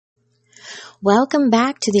Welcome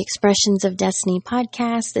back to the Expressions of Destiny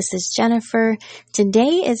podcast. This is Jennifer.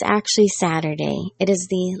 Today is actually Saturday. It is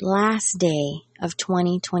the last day of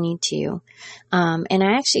 2022. And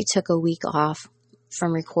I actually took a week off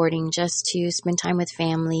from recording just to spend time with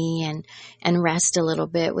family and rest a little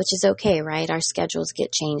bit, which is okay, right? Our schedules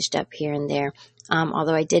get changed up here and there.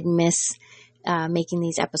 Although I did miss making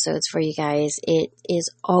these episodes for you guys, it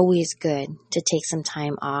is always good to take some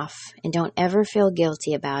time off, and don't ever feel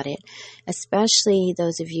guilty about it, especially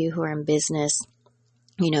those of you who are in business,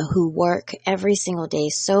 who work every single day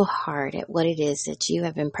so hard at what it is that you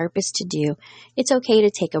have been purposed to do. It's okay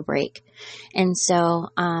to take a break. And so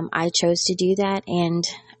I chose to do that, and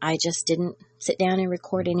I just didn't sit down and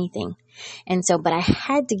record anything. But I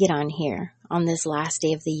had to get on here on this last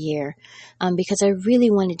day of the year because I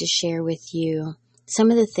really wanted to share with you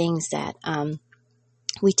some of the things that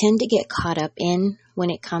we tend to get caught up in when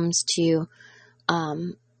it comes to,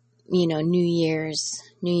 New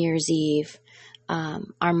Year's Eve.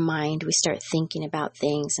 Our mind, we start thinking about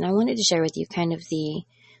things. And I wanted to share with you kind of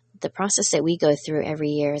the process that we go through every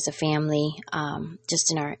year as a family,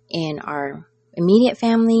 just in our immediate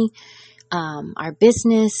family, our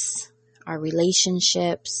business, our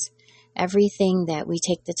relationships, everything that we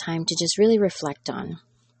take the time to just really reflect on.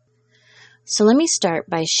 So let me start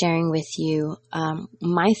by sharing with you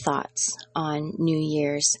my thoughts on New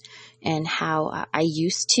Year's and how I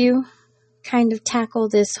used to kind of tackle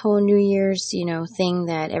this whole New Year's, thing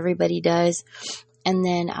that everybody does, and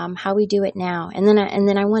then how we do it now. And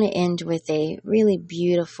then I want to end with a really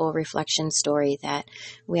beautiful reflection story that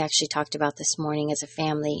we actually talked about this morning as a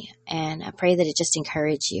family, and I pray that it just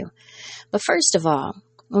encourage you. But first of all,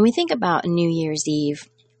 when we think about New Year's Eve,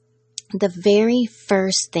 the very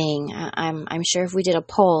first thing, I'm sure if we did a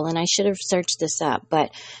poll, and I should have searched this up,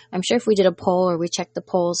 but I'm sure if we did a poll or we checked the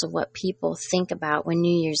polls of what people think about when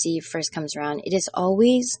New Year's Eve first comes around, it is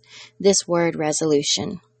always this word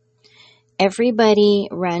resolution. Everybody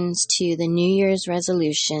runs to the New Year's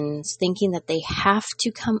resolutions thinking that they have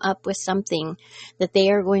to come up with something that they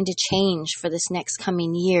are going to change for this next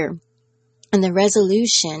coming year. And the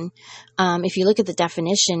resolution, if you look at the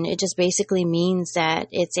definition, it just basically means that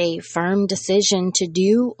it's a firm decision to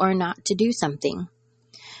do or not to do something.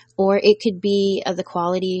 Or it could be of the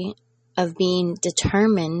quality of being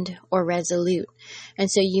determined or resolute.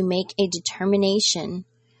 And so you make a determination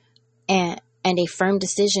and a firm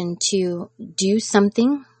decision to do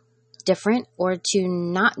something different or to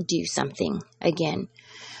not do something again.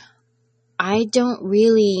 I don't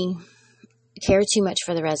really care too much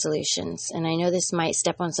for the resolutions. And I know this might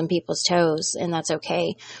step on some people's toes, and that's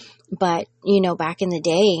okay. But, back in the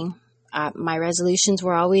day, my resolutions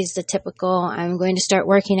were always the typical, I'm going to start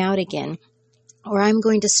working out again, or I'm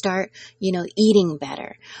going to start, eating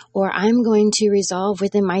better, or I'm going to resolve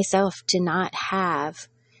within myself to not have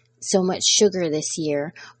so much sugar this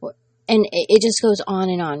year. And it just goes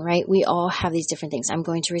on, right? We all have these different things. I'm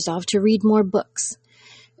going to resolve to read more books.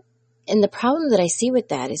 And the problem that I see with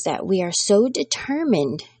that is that we are so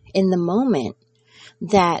determined in the moment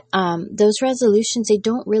that those resolutions, they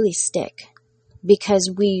don't really stick,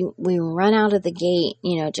 because we run out of the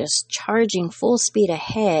gate, just charging full speed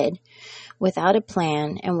ahead without a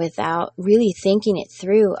plan and without really thinking it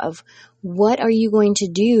through of what are you going to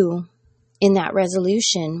do in that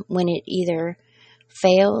resolution when it either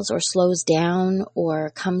fails or slows down or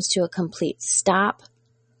comes to a complete stop.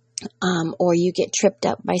 Or you get tripped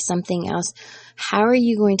up by something else. How are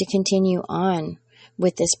you going to continue on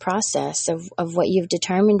with this process of what you've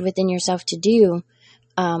determined within yourself to do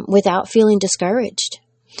without feeling discouraged?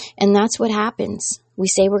 And that's what happens. We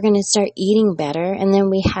say we're going to start eating better, and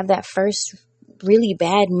then we have that first really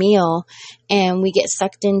bad meal, and we get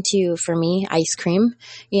sucked into, for me, ice cream.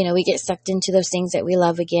 We get sucked into those things that we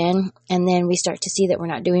love again, and then we start to see that we're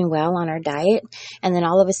not doing well on our diet, and then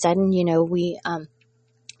all of a sudden, we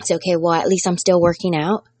say, okay, well, at least I'm still working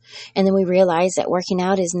out. And then we realize that working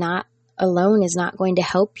out is not going to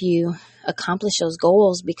help you accomplish those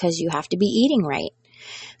goals, because you have to be eating right.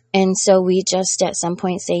 And so we just at some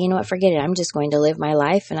point say, you know what, forget it. I'm just going to live my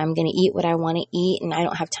life, and I'm going to eat what I want to eat, and I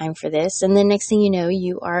don't have time for this. And then next thing you know,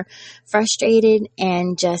 you are frustrated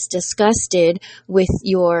and just disgusted with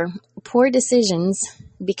your poor decisions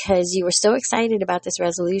because you were so excited about this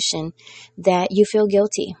resolution that you feel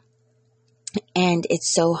guilty. And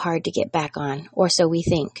it's so hard to get back on, or so we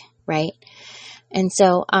think, right? And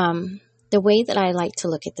so the way that I like to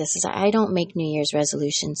look at this is I don't make New Year's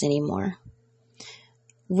resolutions anymore.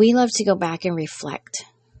 We love to go back and reflect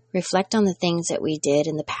on the things that we did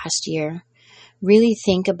in the past year, really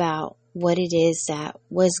think about what it is that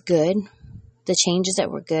was good, the changes that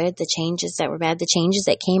were good, the changes that were bad, the changes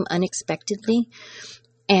that came unexpectedly.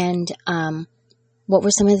 And what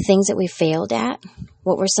were some of the things that we failed at?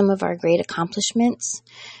 What were some of our great accomplishments?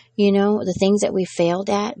 The things that we failed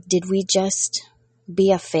at, did we just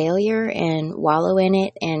be a failure and wallow in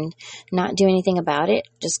it and not do anything about it?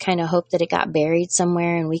 Just kind of hope that it got buried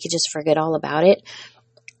somewhere and we could just forget all about it?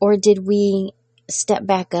 Or did we step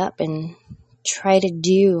back up and try to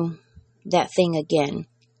do that thing again?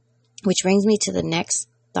 Which brings me to the next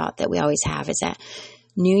thought that we always have, is that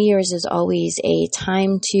New Year's is always a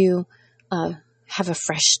time to have a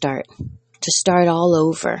fresh start, to start all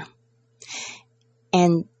over.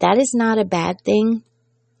 And that is not a bad thing.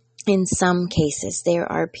 In some cases,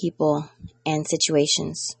 there are people and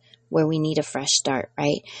situations where we need a fresh start,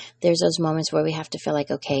 right? There's those moments where we have to feel like,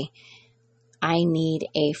 okay, I need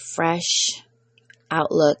a fresh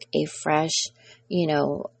outlook, a fresh,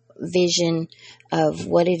 vision of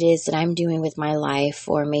what it is that I'm doing with my life,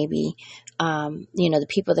 or maybe, the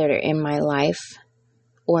people that are in my life,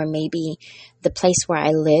 or maybe the place where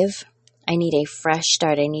I live. I need a fresh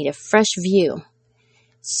start. I need a fresh view.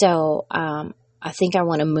 So, I think I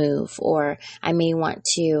want to move, or I may want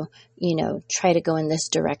to, try to go in this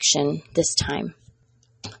direction this time.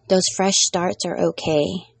 Those fresh starts are okay,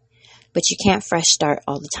 but you can't fresh start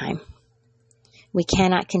all the time. We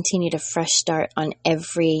cannot continue to fresh start on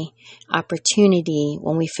every opportunity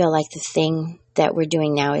when we feel like the thing that we're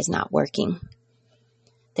doing now is not working.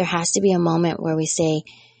 There has to be a moment where we say,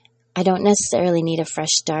 I don't necessarily need a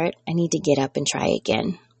fresh start. I need to get up and try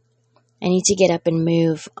again. I need to get up and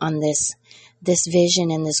move on this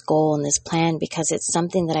vision and this goal and this plan, because it's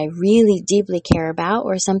something that I really deeply care about,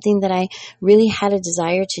 or something that I really had a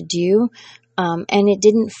desire to do, and it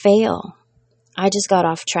didn't fail. I just got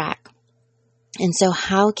off track. And so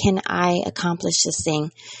how can I accomplish this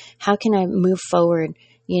thing? How can I move forward,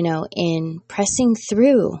 in pressing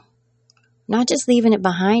through, not just leaving it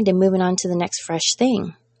behind and moving on to the next fresh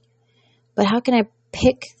thing, but how can I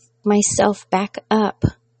pick myself back up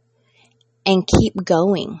and keep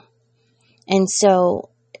going? And so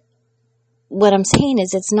what I'm saying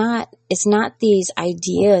is it's not these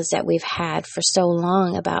ideas that we've had for so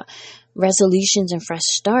long about resolutions and fresh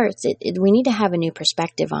starts. We need to have a new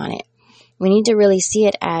perspective on it. We need to really see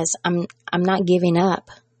it as I'm not giving up.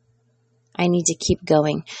 I need to keep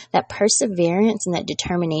going. That perseverance and that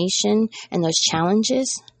determination and those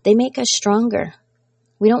challenges, they make us stronger.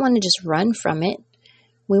 We don't want to just run from it.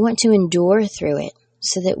 We want to endure through it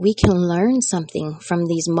so that we can learn something from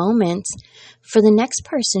these moments for the next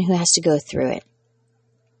person who has to go through it.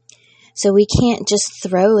 So we can't just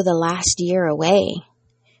throw the last year away.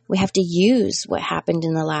 We have to use what happened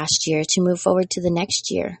in the last year to move forward to the next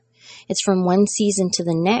year. It's from one season to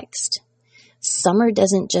the next. Summer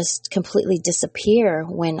doesn't just completely disappear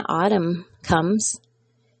when autumn comes.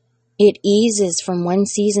 It eases from one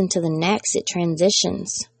season to the next. It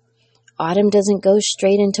transitions. Autumn doesn't go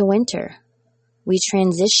straight into winter. We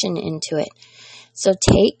transition into it. So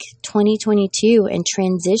take 2022 and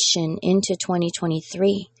transition into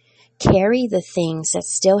 2023. Carry the things that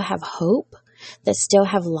still have hope, that still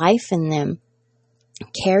have life in them.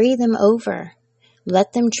 Carry them over.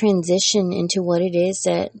 Let them transition into what it is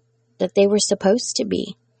that they were supposed to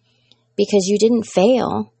be. Because you didn't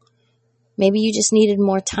fail. Maybe you just needed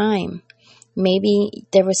more time. Maybe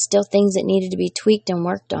there were still things that needed to be tweaked and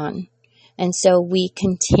worked on. And so we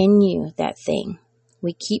continue that thing.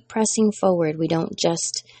 We keep pressing forward. We don't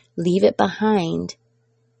just leave it behind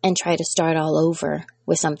and try to start all over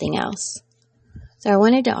with something else. So I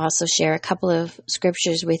wanted to also share a couple of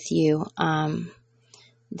scriptures with you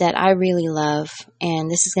that I really love. And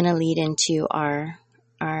this is going to lead into our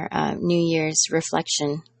New Year's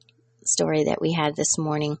reflection story that we had this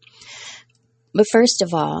morning. But first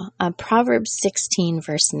of all, Proverbs 16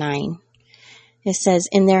 verse 9. It says,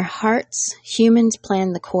 in their hearts, humans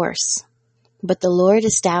plan the course, but the Lord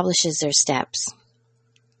establishes their steps.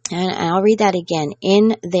 And I'll read that again.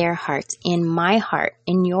 In their hearts, in my heart,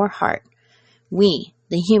 in your heart, we,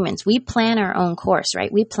 the humans, we plan our own course,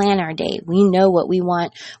 right? We plan our day. We know what we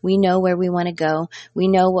want. We know where we want to go. We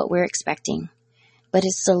know what we're expecting. But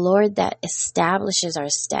it's the Lord that establishes our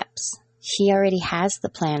steps. He already has the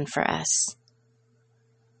plan for us.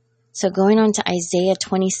 So going on to Isaiah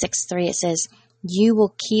 26:3, it says, you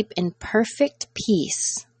will keep in perfect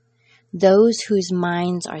peace those whose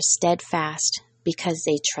minds are steadfast because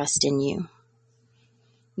they trust in you.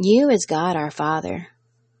 You is God our Father.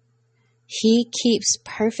 He keeps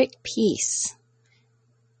perfect peace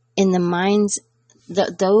in the minds,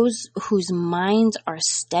 those whose minds are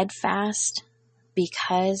steadfast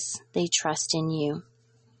because they trust in you.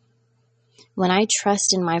 When I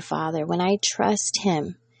trust in my Father, when I trust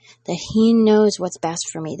Him, that He knows what's best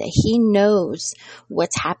for me, that He knows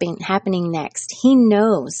what's happening next, He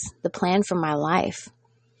knows the plan for my life,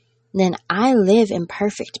 then I live in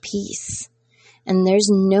perfect peace. And there's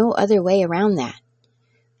no other way around that.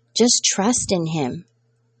 Just trust in Him.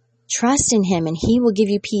 Trust in Him, and He will give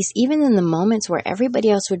you peace, even in the moments where everybody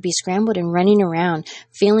else would be scrambled and running around,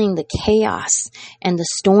 feeling the chaos and the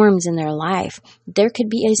storms in their life. There could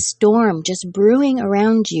be a storm just brewing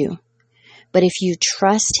around you. But if you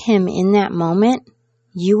trust Him in that moment,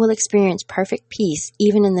 you will experience perfect peace,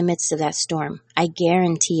 even in the midst of that storm. I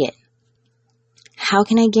guarantee it. How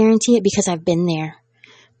can I guarantee it? Because I've been there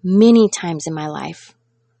many times in my life.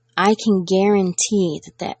 I can guarantee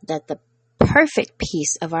that the perfect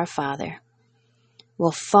peace of our Father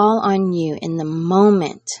will fall on you in the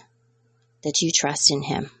moment that you trust in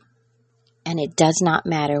Him. And it does not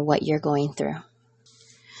matter what you're going through.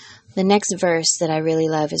 The next verse that I really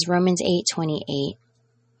love is Romans 8:28.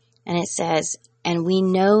 And it says, "And we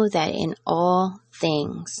know that in all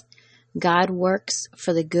things God works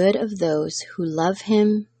for the good of those who love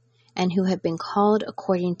Him and who have been called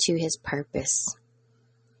according to His purpose."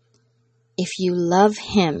 If you love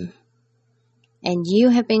Him and you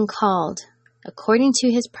have been called according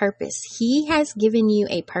to His purpose, He has given you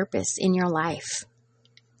a purpose in your life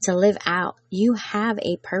to live out. You have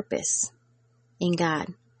a purpose in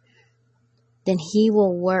God. Then He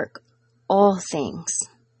will work all things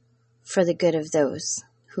for the good of those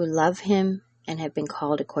who love Him and have been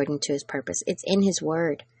called according to His purpose. It's in His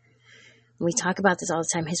Word. We talk about this all the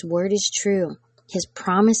time. His Word is true. His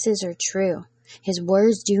promises are true. His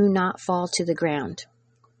words do not fall to the ground.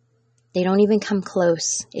 They don't even come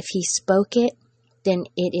close. If He spoke it, then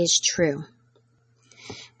it is true.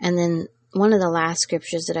 And then one of the last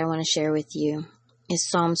scriptures that I want to share with you is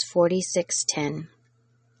Psalms 46:10.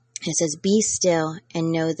 It says, "Be still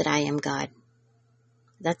and know that I am God."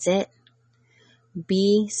 That's it.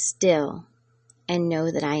 Be still and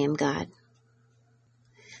know that I am God.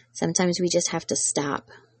 Sometimes we just have to stop.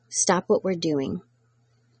 Stop what we're doing.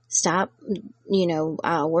 Stop,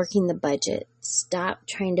 working the budget. Stop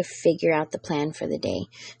trying to figure out the plan for the day.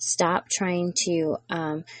 Stop trying to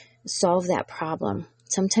solve that problem.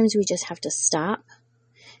 Sometimes we just have to stop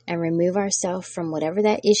and remove ourselves from whatever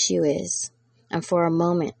that issue is. And for a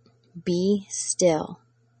moment, be still.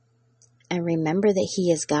 And remember that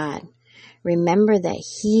He is God. Remember that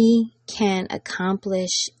He can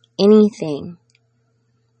accomplish anything.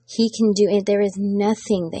 He can do it. There is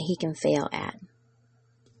nothing that He can fail at.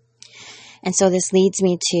 And so this leads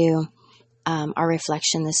me to our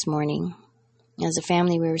reflection this morning. As a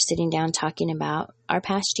family, we were sitting down talking about our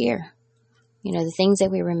past year. The things that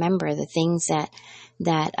we remember, the things that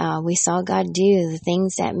we saw God do, the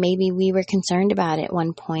things that maybe we were concerned about at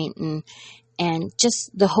one point, and just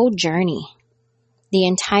the whole journey, the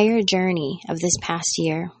entire journey of this past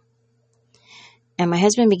year. And my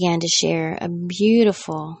husband began to share a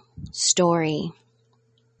beautiful story,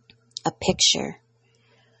 a picture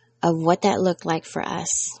of what that looked like for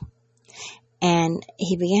us. And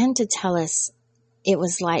he began to tell us it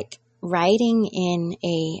was like riding in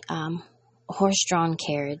a horse-drawn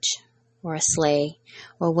carriage or a sleigh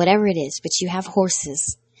or whatever it is, but you have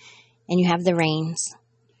horses and you have the reins,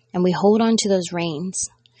 and we hold on to those reins.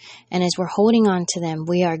 And as we're holding on to them,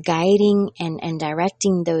 we are guiding and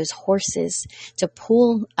directing those horses to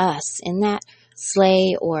pull us in that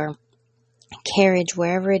sleigh or carriage,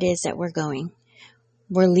 wherever it is that we're going.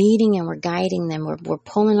 We're leading and we're guiding them. We're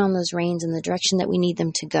pulling on those reins in the direction that we need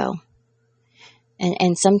them to go.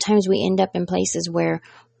 And sometimes we end up in places where,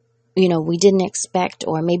 we didn't expect,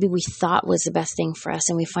 or maybe we thought was the best thing for us,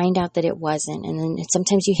 and we find out that it wasn't. And then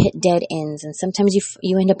sometimes you hit dead ends, and sometimes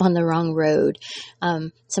you end up on the wrong road.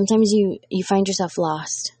 Sometimes you find yourself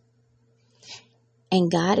lost.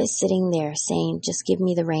 And God is sitting there saying, "Just give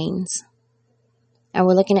me the reins." And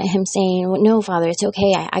we're looking at Him saying, "Well, no, Father, it's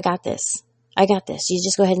okay. I got this. I got this. You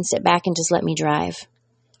just go ahead and sit back and just let me drive."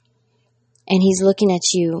 And He's looking at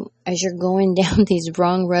you as you're going down these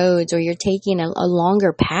wrong roads, or you're taking a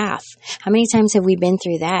longer path. How many times have we been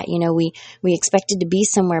through that? We expected to be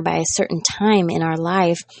somewhere by a certain time in our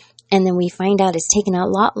life, and then we find out it's taken a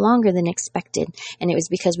lot longer than expected. And it was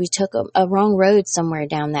because we took a wrong road somewhere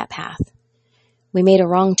down that path. We made a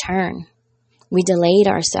wrong turn. We delayed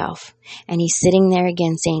ourselves. And He's sitting there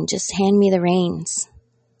again saying, "Just hand me the reins.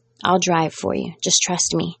 I'll drive for you. Just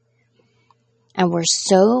trust me." And we're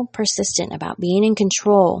so persistent about being in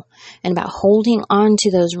control and about holding on to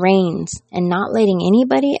those reins and not letting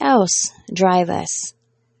anybody else drive us.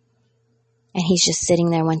 And He's just sitting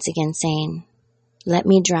there once again saying, "Let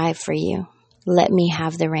me drive for you. Let me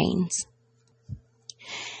have the reins."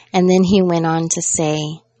 And then he went on to say,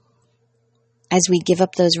 as we give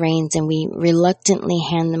up those reins and we reluctantly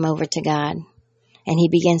hand them over to God, and he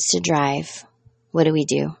begins to drive, what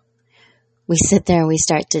do? We sit there and we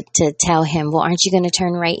start to tell him, well, aren't you going to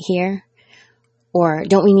turn right here? Or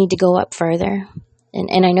don't we need to go up further?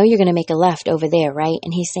 And I know you're going to make a left over there, right?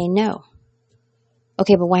 And he's saying, no.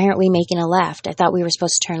 Okay, but why aren't we making a left? I thought we were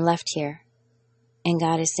supposed to turn left here. And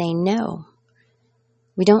God is saying, no,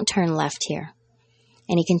 we don't turn left here.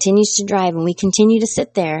 And he continues to drive, and we continue to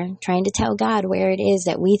sit there trying to tell God where it is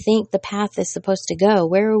that we think the path is supposed to go.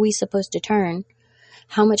 Where are we supposed to turn?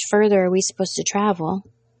 How much further are we supposed to travel?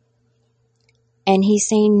 And he's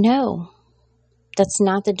saying, no, that's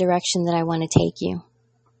not the direction that I want to take you.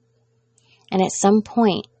 And at some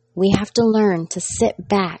point, we have to learn to sit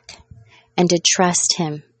back and to trust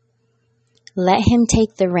him. Let him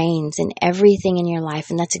take the reins in everything in your life.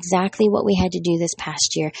 And that's exactly what we had to do this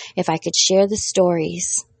past year. If I could share the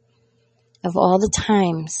stories of all the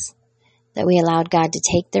times that we allowed God to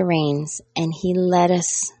take the reins and he led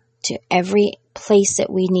us to every place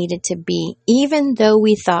that we needed to be, even though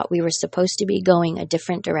we thought we were supposed to be going a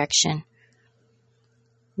different direction.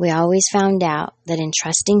 We always found out that in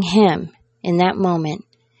trusting him in that moment,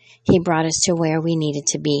 he brought us to where we needed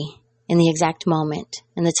to be in the exact moment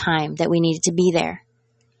and the time that we needed to be there.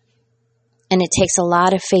 And it takes a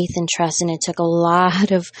lot of faith and trust, and it took a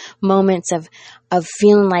lot of moments of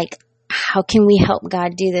feeling like, how can we help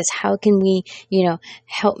God do this? How can we,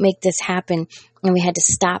 help make this happen? And we had to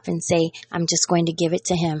stop and say, I'm just going to give it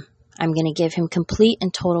to him. I'm going to give him complete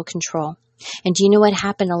and total control. And do you know what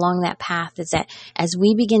happened along that path is that as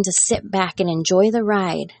we begin to sit back and enjoy the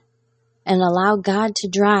ride and allow God to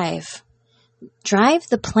drive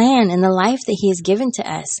the plan and the life that he has given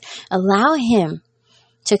to us, allow him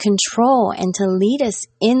to control and to lead us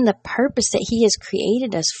in the purpose that he has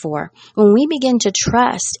created us for. When we begin to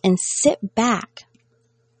trust and sit back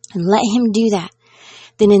and let him do that,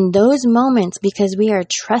 then in those moments, because we are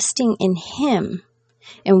trusting in him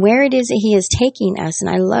and where it is that he is taking us, and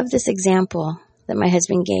I love this example that my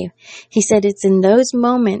husband gave. He said it's in those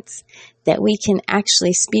moments that we can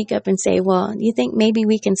actually speak up and say, well, you think maybe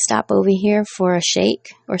we can stop over here for a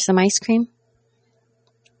shake or some ice cream?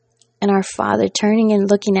 And our Father turning and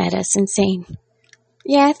looking at us and saying,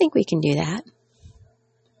 yeah, I think we can do that.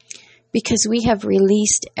 Because we have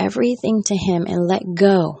released everything to him and let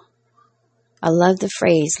go. I love the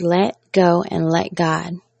phrase, let go and let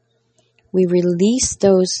God. We release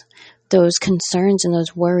those concerns and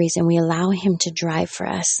those worries, and we allow him to drive for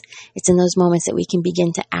us. It's in those moments that we can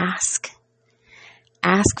begin to ask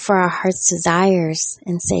for our heart's desires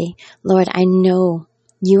and say, Lord, I know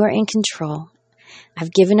you are in control.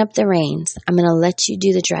 I've given up the reins. I'm going to let you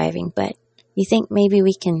do the driving, but you think maybe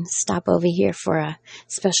we can stop over here for a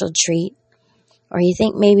special treat? Or you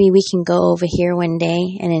think maybe we can go over here one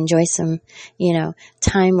day and enjoy some,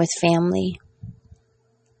 time with family?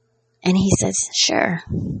 And he says, sure.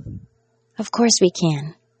 Of course we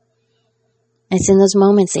can. It's in those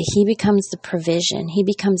moments that he becomes the provision. He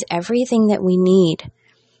becomes everything that we need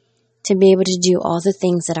to be able to do all the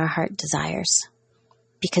things that our heart desires,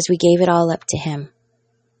 because we gave it all up to him.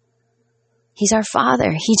 He's our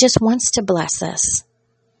Father. He just wants to bless us.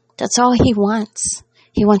 That's all he wants.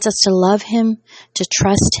 He wants us to love him, to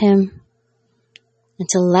trust him, and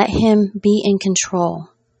to let him be in control.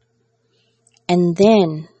 And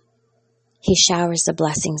then he showers the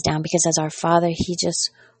blessings down, because as our Father, he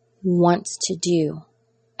just wants to do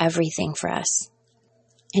everything for us.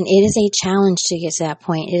 And it is a challenge to get to that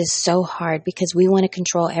point. It is so hard because we want to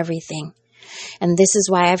control everything. And this is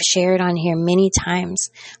why I've shared on here many times.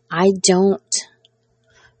 I don't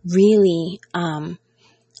really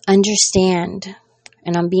understand,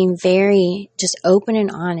 and I'm being very just open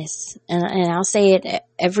and honest, and I'll say it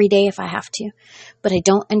every day if I have to, but I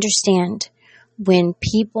don't understand when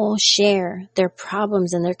people share their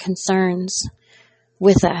problems and their concerns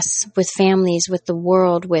with us, with families, with the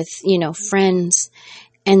world, with, friends,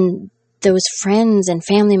 and those friends and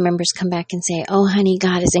family members come back and say, oh, honey,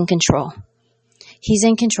 God is in control. He's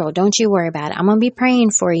in control. Don't you worry about it. I'm going to be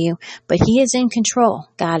praying for you, but he is in control.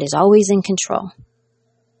 God is always in control.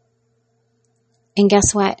 And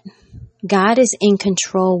guess what? God is in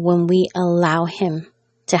control when we allow him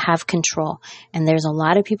to have control. And there's a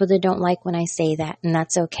lot of people that don't like when I say that, and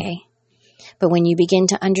that's okay. But when you begin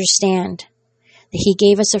to understand that he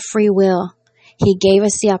gave us a free will, he gave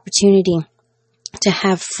us the opportunity to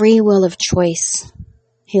have free will of choice.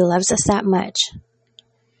 He loves us that much.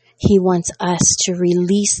 He wants us to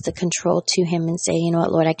release the control to him and say, you know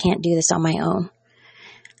what, Lord, I can't do this on my own.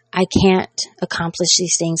 I can't accomplish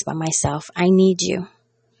these things by myself. I need you.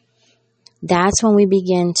 That's when we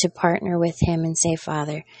begin to partner with him and say,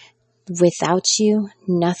 Father, without you,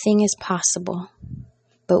 nothing is possible.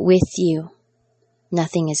 But with you,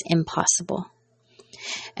 nothing is impossible.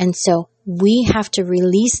 And so we have to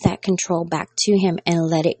release that control back to him and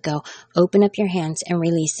let it go. Open up your hands and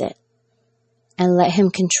release it. And let him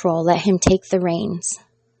control. Let him take the reins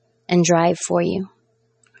and drive for you.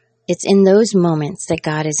 It's in those moments that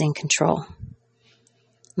God is in control.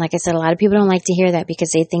 Like I said, a lot of people don't like to hear that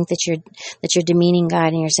because they think that you're demeaning God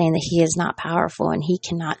and you're saying that he is not powerful and he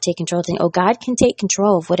cannot take control of things. Oh, God can take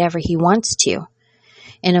control of whatever he wants to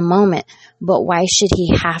in a moment, but why should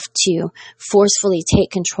he have to forcefully take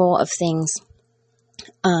control of things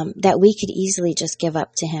that we could easily just give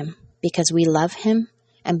up to him because we love him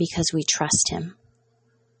and because we trust him?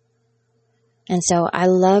 And so I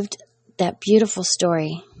loved that beautiful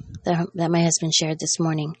story that my husband shared this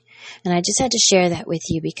morning. And I just had to share that with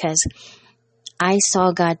you because I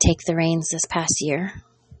saw God take the reins this past year.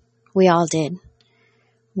 We all did.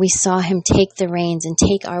 We saw him take the reins and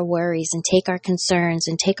take our worries and take our concerns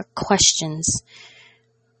and take our questions.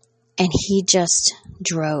 And he just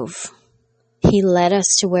drove. He led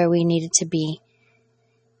us to where we needed to be.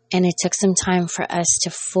 And it took some time for us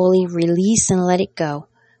to fully release and let it go.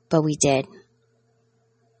 But we did.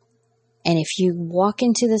 And if you walk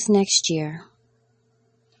into this next year,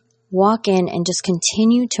 walk in and just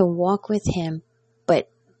continue to walk with him, but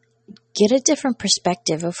get a different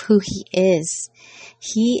perspective of who he is.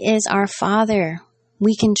 He is our Father.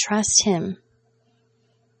 We can trust him.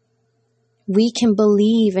 We can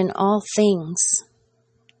believe in all things.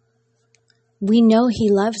 We know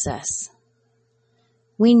he loves us.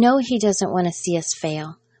 We know he doesn't want to see us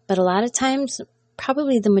fail. But a lot of times,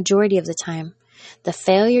 probably the majority of the time, the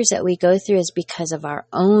failures that we go through is because of our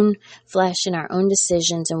own flesh and our own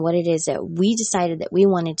decisions and what it is that we decided that we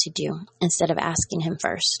wanted to do instead of asking him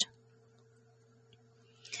first.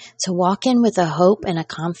 So walk in with a hope and a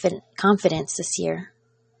confidence this year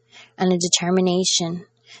and a determination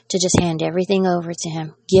to just hand everything over to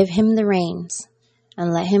him. Give him the reins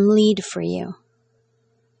and let him lead for you.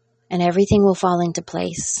 And everything will fall into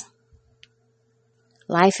place.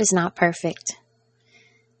 Life is not perfect.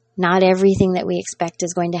 Not everything that we expect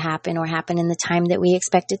is going to happen or happen in the time that we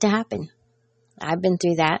expect it to happen. I've been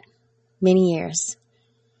through that many years.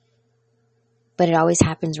 But it always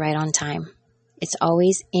happens right on time. It's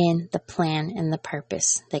always in the plan and the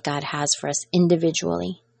purpose that God has for us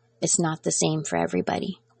individually. It's not the same for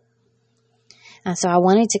everybody. And so I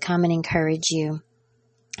wanted to come and encourage you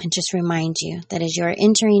and just remind you that as you're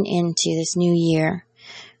entering into this new year,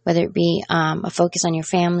 whether it be a focus on your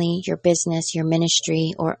family, your business, your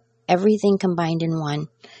ministry, or everything combined in one.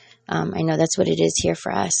 I know that's what it is here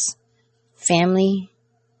for us. Family,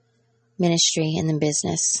 ministry, and then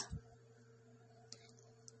business.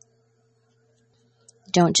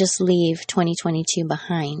 Don't just leave 2022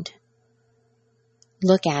 behind.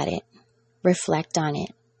 Look at it. Reflect on it.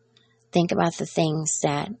 Think about the things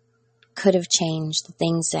that could have changed, the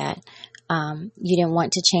things that you didn't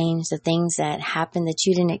want to change, the things that happened that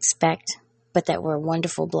you didn't expect, but that were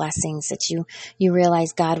wonderful blessings that you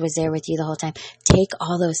realized God was there with you the whole time. Take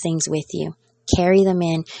all those things with you. Carry them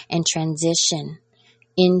in and transition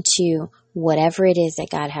into whatever it is that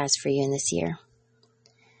God has for you in this year.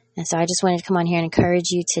 And so I just wanted to come on here and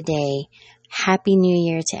encourage you today. Happy New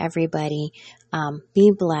Year to everybody.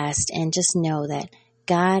 Be blessed and just know that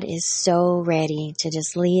God is so ready to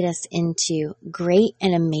just lead us into great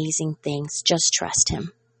and amazing things. Just trust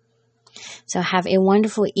him. So have a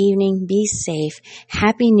wonderful evening. Be safe.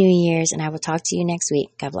 Happy New Year's, and I will talk to you next week.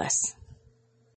 God bless.